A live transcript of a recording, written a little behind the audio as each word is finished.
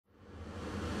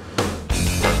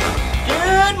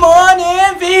Good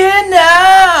morning,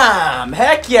 Vietnam!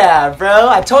 Heck yeah, bro.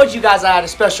 I told you guys I had a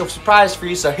special surprise for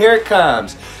you, so here it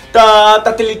comes. I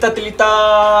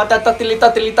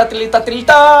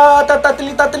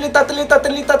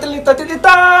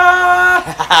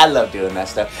love doing that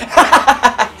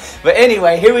stuff. But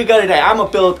anyway, here we go today. I'm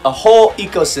gonna build a whole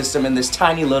ecosystem in this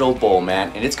tiny little bowl,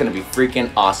 man, and it's gonna be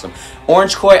freaking awesome.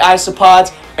 Orange koi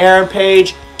isopods, Aaron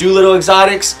Page, Doolittle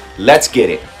Exotics. Let's get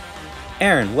it.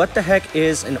 Aaron, what the heck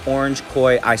is an orange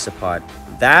koi isopod?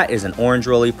 That is an orange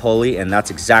roly-poly, and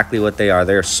that's exactly what they are.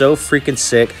 They're so freaking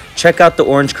sick. Check out the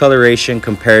orange coloration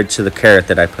compared to the carrot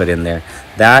that I put in there.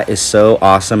 That is so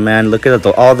awesome, man. Look at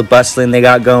all the bustling they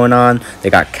got going on.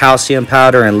 They got calcium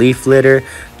powder and leaf litter.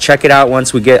 Check it out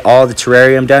once we get all the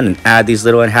terrarium done and add these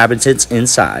little inhabitants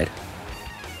inside.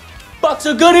 Box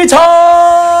of goodie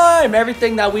time!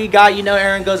 Everything that we got, you know,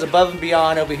 Aaron goes above and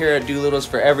beyond over here at Doolittle's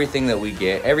for everything that we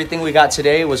get. Everything we got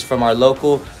today was from our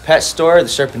local pet store, the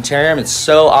Serpentarium. It's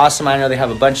so awesome. I know they have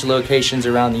a bunch of locations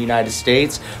around the United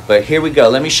States, but here we go.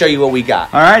 Let me show you what we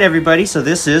got. All right, everybody, so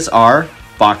this is our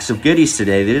box of goodies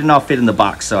today. They didn't all fit in the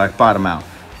box, so I brought them out.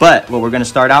 But what we're gonna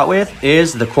start out with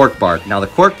is the cork bark. Now, the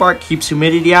cork bark keeps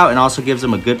humidity out and also gives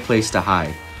them a good place to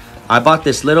hide. I bought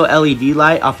this little LED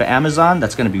light off of Amazon.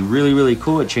 That's gonna be really, really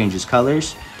cool. It changes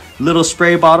colors. Little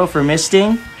spray bottle for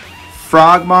misting.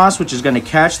 Frog moss, which is gonna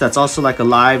catch. That's also like a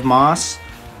live moss.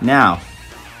 Now,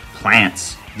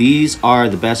 plants. These are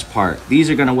the best part. These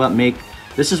are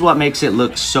this is what makes it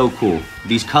look so cool.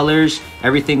 These colors,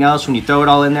 everything else, when you throw it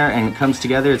all in there and it comes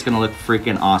together, it's gonna look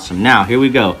freaking awesome. Now, here we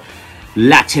go.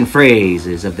 Latin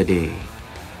phrases of the day.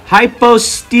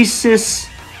 Hypostasis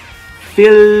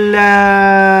Philastakia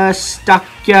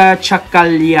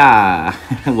chakalia.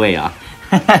 Way off.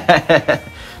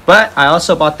 But I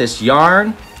also bought this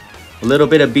yarn, a little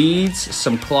bit of beads,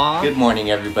 some cloth. Good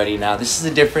morning, everybody. Now, this is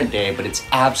a different day, but it's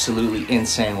absolutely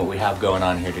insane what we have going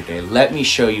on here today. Let me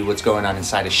show you what's going on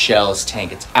inside of Shell's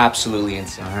tank. It's absolutely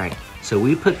insane. All right, so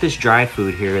we put this dry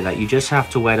food here that you just have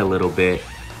to wet a little bit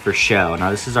for Shell. Now,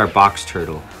 this is our box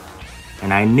turtle.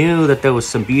 And I knew that there was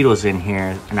some beetles in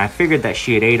here, and I figured that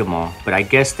she had ate them all, but I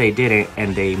guess they didn't,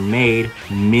 and they made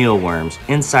mealworms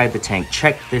inside the tank.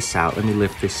 Check this out. Let me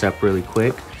lift this up really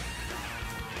quick.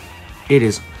 It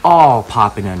is all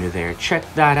popping under there. Check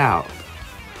that out.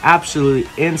 Absolutely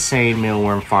insane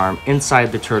mealworm farm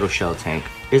inside the turtle shell tank.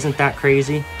 Isn't that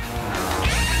crazy?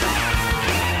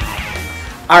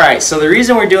 All right, so the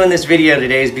reason we're doing this video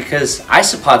today is because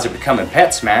isopods are becoming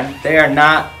pets, man. They are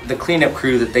not the cleanup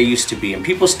crew that they used to be, and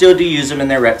people still do use them in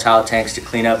their reptile tanks to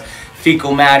clean up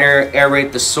fecal matter,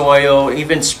 aerate the soil,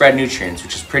 even spread nutrients,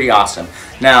 which is pretty awesome.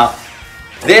 Now,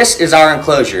 this is our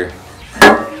enclosure.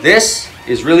 This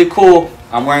is really cool.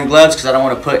 I'm wearing gloves because I don't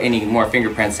want to put any more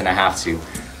fingerprints than I have to.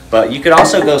 But you could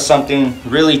also go something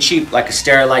really cheap like a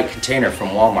Sterilite container from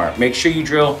Walmart. Make sure you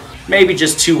drill maybe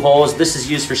just 2 holes. This is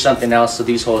used for something else, so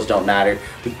these holes don't matter.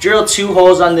 But drill 2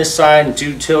 holes on this side and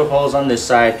 2 holes on this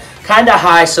side, kind of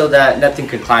high so that nothing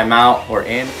could climb out or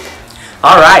in.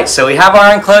 All right, so we have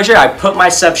our enclosure. I put my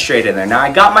substrate in there. Now,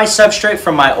 I got my substrate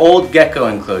from my old gecko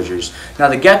enclosures. Now,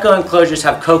 the gecko enclosures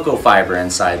have cocoa fiber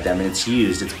inside them, and it's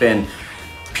used. It's been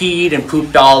peed and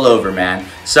pooped all over, man.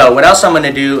 So what else I'm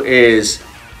gonna do is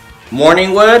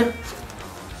morning wood,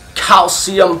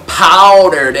 calcium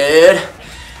powder, dude,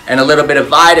 and a little bit of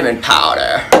vitamin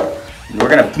powder. And we're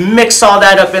gonna mix all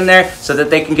that up in there so that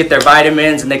they can get their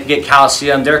vitamins and they can get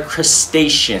calcium. They're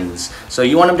crustaceans, so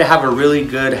you want them to have a really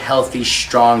good, healthy,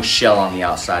 strong shell on the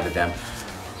outside of them.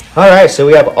 All right, so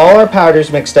we have all our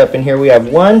powders mixed up in here. We have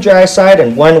 1 dry side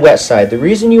and 1 wet side. The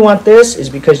reason you want this is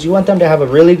because you want them to have a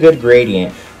really good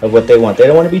gradient of what they want. They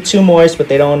don't want to be too moist, but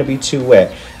they don't want to be too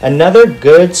wet. Another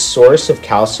good source of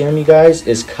calcium, you guys,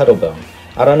 is cuttlebone.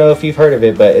 I don't know if you've heard of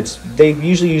it, but they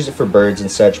usually use it for birds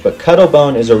and such, but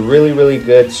cuttlebone is a really, really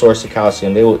good source of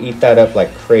calcium. They will eat that up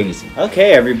like crazy.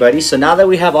 Okay, everybody, so now that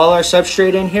we have all our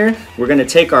substrate in here, we're gonna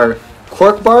take our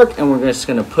cork bark and we're just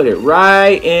gonna put it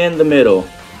right in the middle.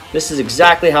 This is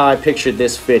exactly how I pictured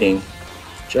this fitting.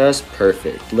 Just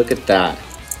perfect. Look at that.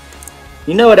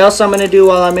 You know what else I'm gonna do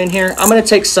while I'm in here? I'm gonna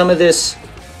take some of this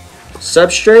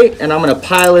substrate and I'm gonna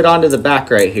pile it onto the back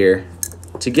right here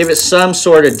to give it some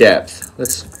sort of depth.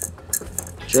 Let's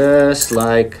just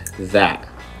like that.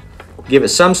 Give it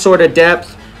some sort of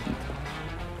depth.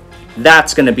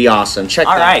 That's gonna be awesome. Check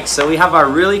that out. All right, so we have our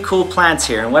really cool plants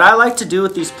here. And what I like to do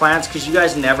with these plants, because you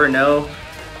guys never know,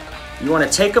 you want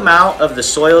to take them out of the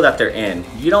soil that they're in.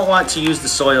 You don't want to use the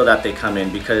soil that they come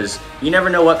in because you never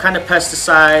know what kind of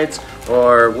pesticides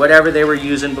or whatever they were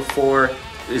using before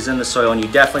is in the soil, and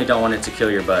you definitely don't want it to kill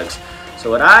your bugs.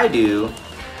 So what I do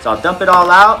So I'll dump it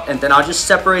all out, and then I'll just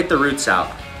separate the roots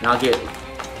out. And I'll get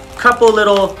a couple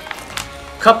little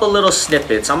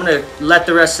snippets. I'm gonna let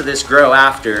the rest of this grow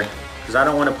after, because I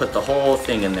don't want to put the whole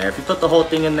thing in there. If you put the whole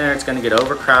thing in there, it's gonna get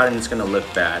overcrowded and it's gonna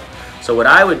look bad. So what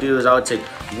I would do is I would take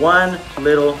one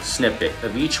little snippet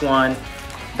of each one.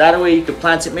 That way you could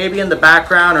plant it maybe in the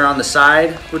background or on the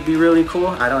side would be really cool.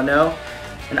 I don't know.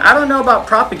 And I don't know about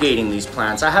propagating these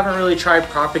plants. I haven't really tried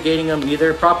propagating them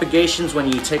either. Propagation's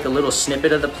when you take a little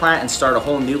snippet of the plant and start a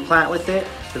whole new plant with it.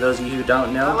 For those of you who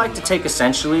don't know, I like to take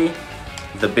essentially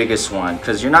the biggest one,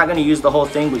 because you're not going to use the whole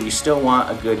thing, but you still want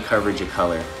a good coverage of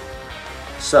color.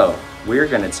 So we're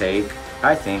going to take,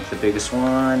 I think the biggest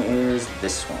one is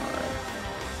this one.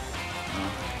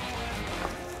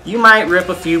 You might rip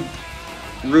a few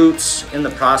roots in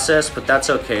the process, but that's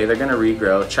okay. They're going to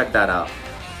regrow. Check that out.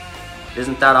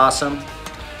 Isn't that awesome?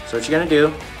 So what you're gonna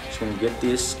do, just gonna get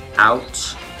this out,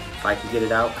 if I can get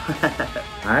it out.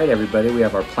 All right, everybody, we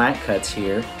have our plant cuts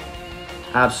here.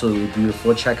 Absolutely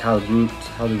beautiful. Check how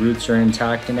the roots are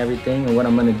intact and everything. And what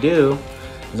I'm gonna do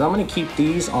is I'm gonna keep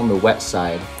these on the wet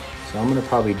side. So I'm gonna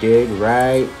probably dig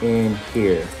right in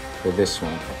here for this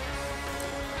one.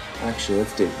 Actually,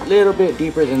 let's dig a little bit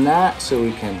deeper than that so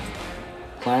we can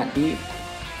plant deep.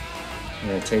 I'm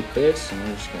gonna take this and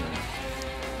we're just gonna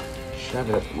shove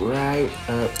it right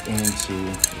up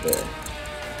into there.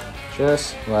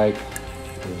 Just like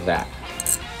that.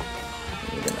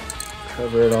 We're gonna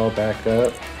cover it all back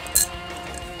up.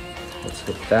 Let's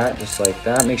hit that just like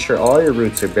that. Make sure all your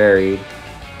roots are buried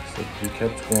so they can be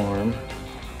kept warm.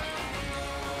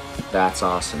 That's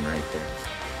awesome right there.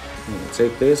 I'm gonna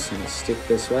take this and stick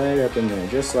this right up in there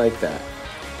just like that.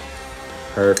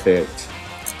 Perfect.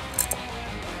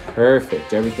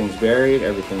 Perfect. Everything's buried.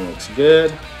 Everything looks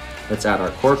good. Let's add our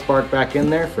cork bark back in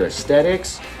there for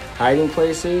aesthetics, hiding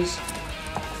places,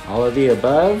 all of the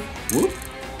above. Whoop.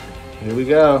 Here we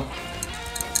go.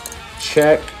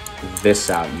 Check this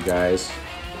out, you guys.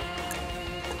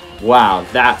 Wow,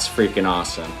 that's freaking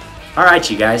awesome. All right,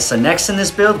 you guys, so next in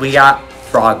this build, we got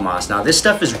frog moss. Now this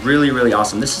stuff is really, really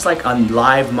awesome. This is like a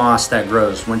live moss that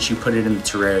grows once you put it in the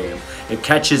terrarium. It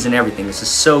catches and everything. This is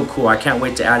so cool. I can't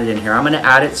wait to add it in here. I'm gonna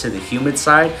add it to the humid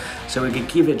side so we can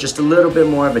give it just a little bit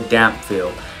more of a damp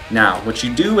feel. Now, what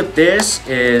you do with this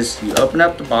is you open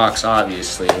up the box,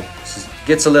 obviously. This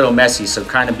gets a little messy, so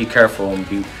kind of be careful and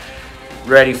be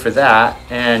ready for that.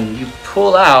 And you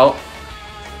pull out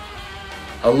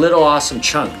a little awesome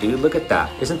chunk, dude. Look at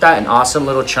that. Isn't that an awesome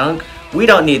little chunk? We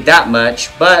don't need that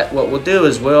much, but what we'll do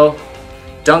is we'll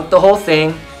dunk the whole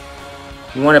thing.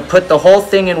 You want to put the whole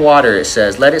thing in water, it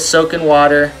says. Let it soak in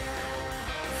water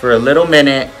for a little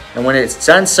minute. And when it's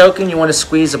done soaking, you want to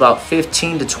squeeze about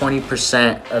 15 to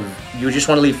 20% of, you just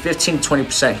want to leave 15 to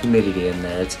 20% humidity in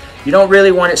there. You don't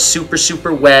really want it super,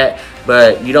 super wet,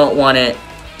 but you don't want it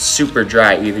super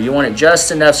dry either. You want it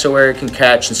just enough so where it can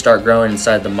catch and start growing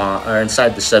inside the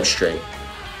inside the substrate.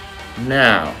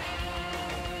 Now,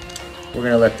 we're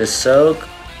gonna let this soak.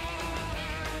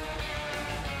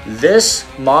 This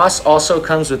moss also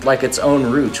comes with like its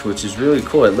own roots, which is really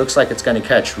cool. It looks like it's gonna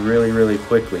catch really, really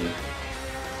quickly.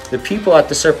 The people at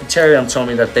the Serpentarium told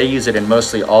me that they use it in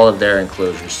mostly all of their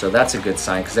enclosures, so that's a good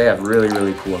sign because they have really,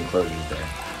 really cool enclosures there.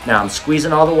 Now I'm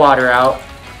squeezing all the water out.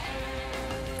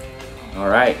 All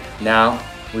right, now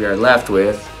we are left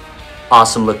with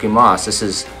awesome looking moss. This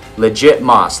is legit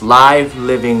moss, live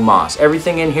living moss.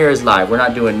 Everything in here is live. We're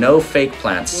not doing no fake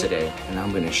plants today. And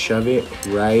I'm gonna shove it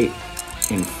right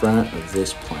in front of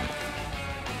this plant.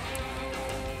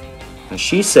 Now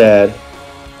she said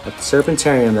at the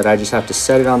Serpentarium that I just have to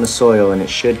set it on the soil and it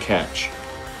should catch.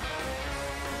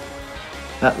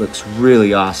 That looks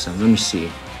really awesome. Let me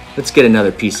see. Let's get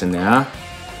another piece in there, huh?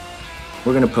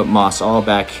 We're gonna put moss all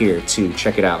back here too.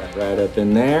 Check it out. Right up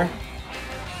in there.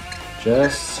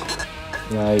 Just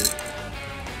like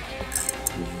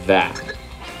that.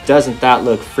 Doesn't that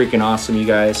look freaking awesome, you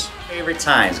guys? Favorite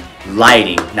time,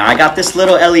 lighting. Now I got this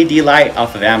little LED light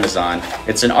off of Amazon.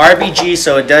 It's an RGB,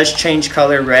 so it does change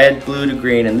color, red, blue to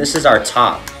green, and this is our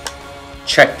top.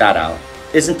 Check that out.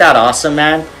 Isn't that awesome,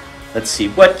 man? Let's see.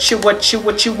 What you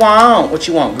want? What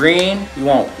you want? Green? You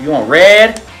want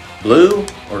red, blue,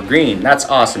 or green? That's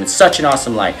awesome. It's such an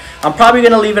awesome light. I'm probably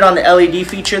gonna leave it on the LED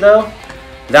feature though.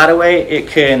 That way it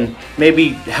can maybe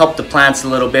help the plants a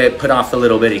little bit, put off a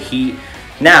little bit of heat.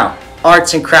 Now,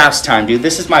 arts and crafts time, dude.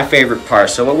 This is my favorite part.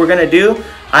 So what we're gonna do,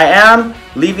 I am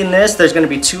leaving this. There's gonna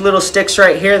be two little sticks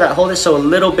right here that hold it so a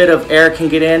little bit of air can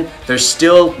get in. They're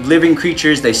still living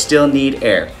creatures, they still need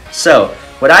air. So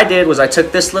what I did was I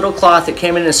took this little cloth, it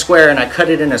came in a square, and I cut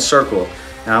it in a circle.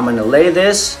 Now I'm gonna lay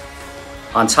this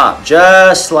on top,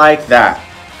 just like that.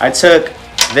 I took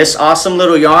this awesome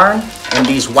little yarn and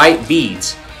these white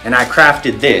beads, and I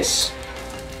crafted this.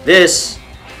 This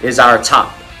is our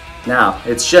top. Now,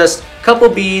 it's just a couple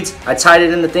beads. I tied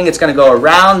it in the thing. It's gonna go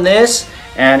around this,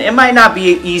 and it might not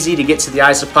be easy to get to the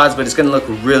isopods, but it's gonna look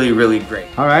really, really great.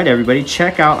 All right, everybody,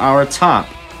 check out our top.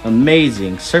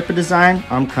 Amazing. Serpent design,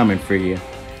 I'm coming for you.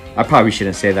 I probably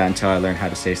shouldn't say that until I learn how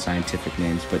to say scientific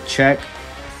names, but check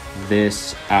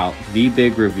this out. The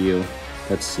big review.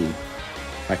 Let's see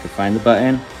if I can find the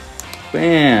button.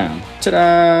 Bam!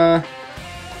 Ta-da!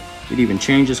 It even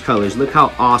changes colors. Look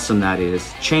how awesome that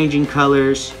is. Changing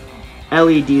colors,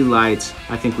 LED lights.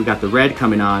 I think we got the red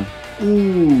coming on.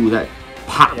 Ooh, that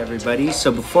pop. Everybody,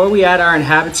 so before we add our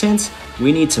inhabitants,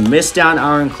 we need to mist down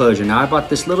our enclosure. Now I bought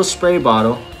this little spray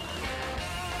bottle,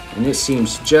 and it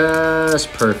seems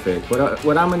just perfect.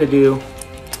 What I'm gonna do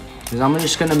is I'm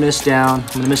just gonna mist down.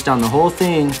 I'm gonna mist down the whole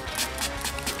thing,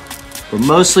 but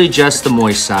mostly just the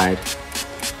moist side.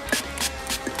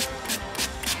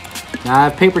 Now I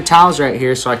have paper towels right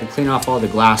here so I can clean off all the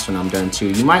glass when I'm done too.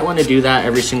 You might want to do that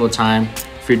every single time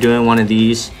if you're doing one of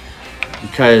these,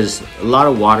 because a lot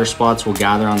of water spots will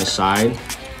gather on the side,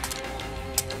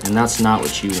 and that's not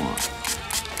what you want.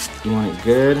 You want it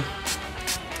good.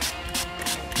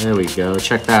 There we go,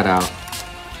 check that out.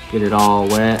 Get it all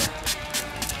wet.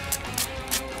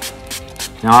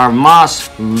 Now our moss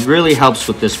really helps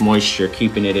with this moisture,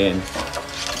 keeping it in.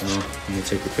 So I'm gonna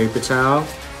take the paper towel.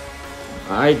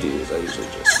 What I do is I usually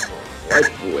just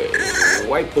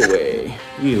wipe away.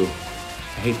 Ew,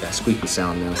 I hate that squeaky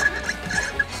sound though.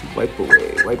 So wipe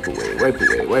away, wipe away, wipe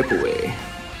away, wipe away.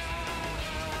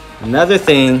 Another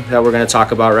thing that we're gonna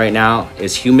talk about right now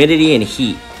is humidity and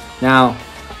heat. Now,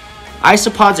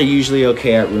 isopods are usually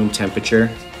okay at room temperature.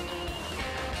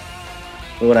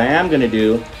 But what I am gonna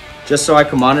do, just so I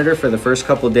can monitor for the first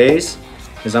couple of days,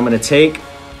 is I'm gonna take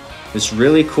this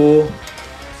really cool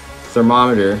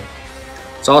thermometer.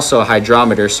 It's also a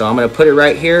hydrometer, so I'm gonna put it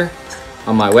right here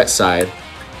on my wet side,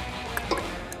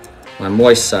 my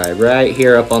moist side, right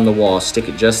here up on the wall. Stick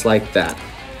it just like that.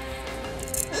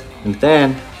 And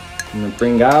then I'm gonna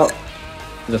bring out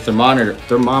the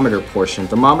thermometer portion.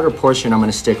 Thermometer portion I'm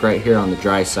gonna stick right here on the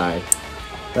dry side.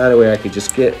 That way I could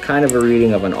just get kind of a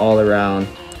reading of an all around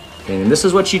thing. And this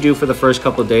is what you do for the first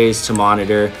couple of days to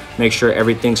monitor, make sure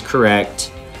everything's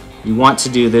correct. You want to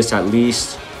do this at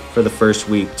least for the first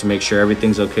week to make sure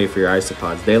everything's okay for your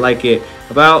isopods. They like it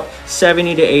about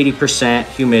 70 to 80%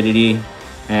 humidity,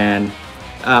 and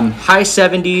high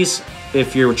 70s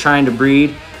if you're trying to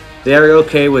breed. They're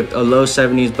okay with a low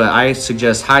 70s, but I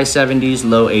suggest high 70s,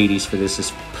 low 80s for this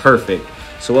is perfect.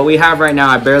 So what we have right now,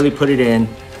 I barely put it in.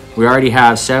 We already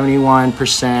have 71%,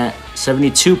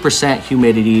 72%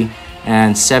 humidity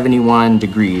and 71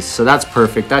 degrees. So that's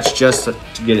perfect. That's just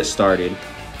to get it started.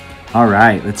 All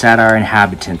right, let's add our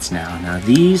inhabitants now. Now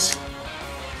these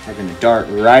are gonna dart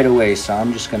right away, so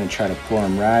I'm just gonna try to pour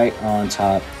them right on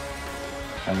top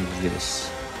of this.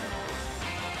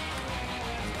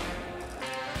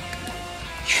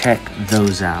 Check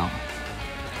those out.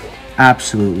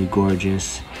 Absolutely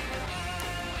gorgeous.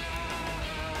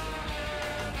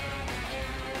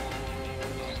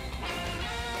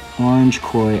 Orange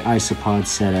koi isopod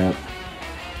setup.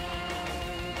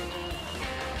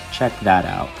 Check that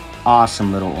out.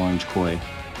 Awesome little orange koi.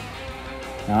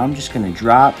 Now I'm just gonna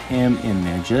drop him in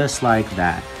there just like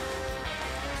that.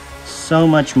 So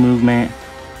much movement,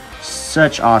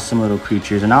 such awesome little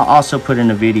creatures. And I'll also put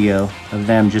in a video of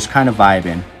them just kind of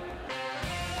vibing.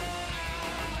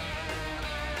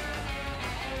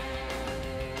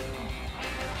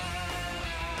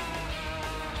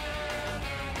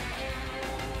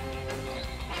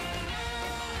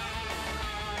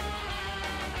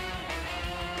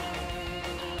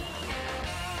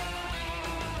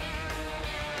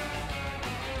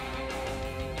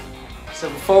 So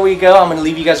before we go, I'm going to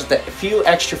leave you guys with a few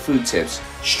extra food tips.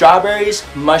 Strawberries,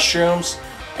 mushrooms,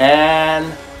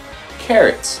 and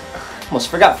carrots. Almost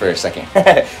forgot for a second.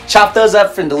 Chop those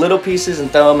up into little pieces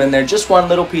and throw them in there. Just one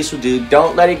little piece will do.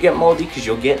 Don't let it get moldy because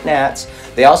you'll get gnats.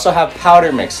 They also have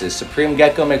powder mixes. Supreme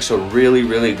Gecko Mix, a really,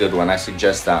 really good one. I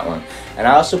suggest that one. And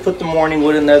I also put the morning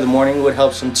wood in there. The morning wood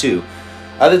helps them too.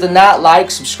 Other than that, like,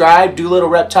 subscribe, Do Little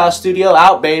Reptile Studio,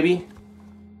 out, baby.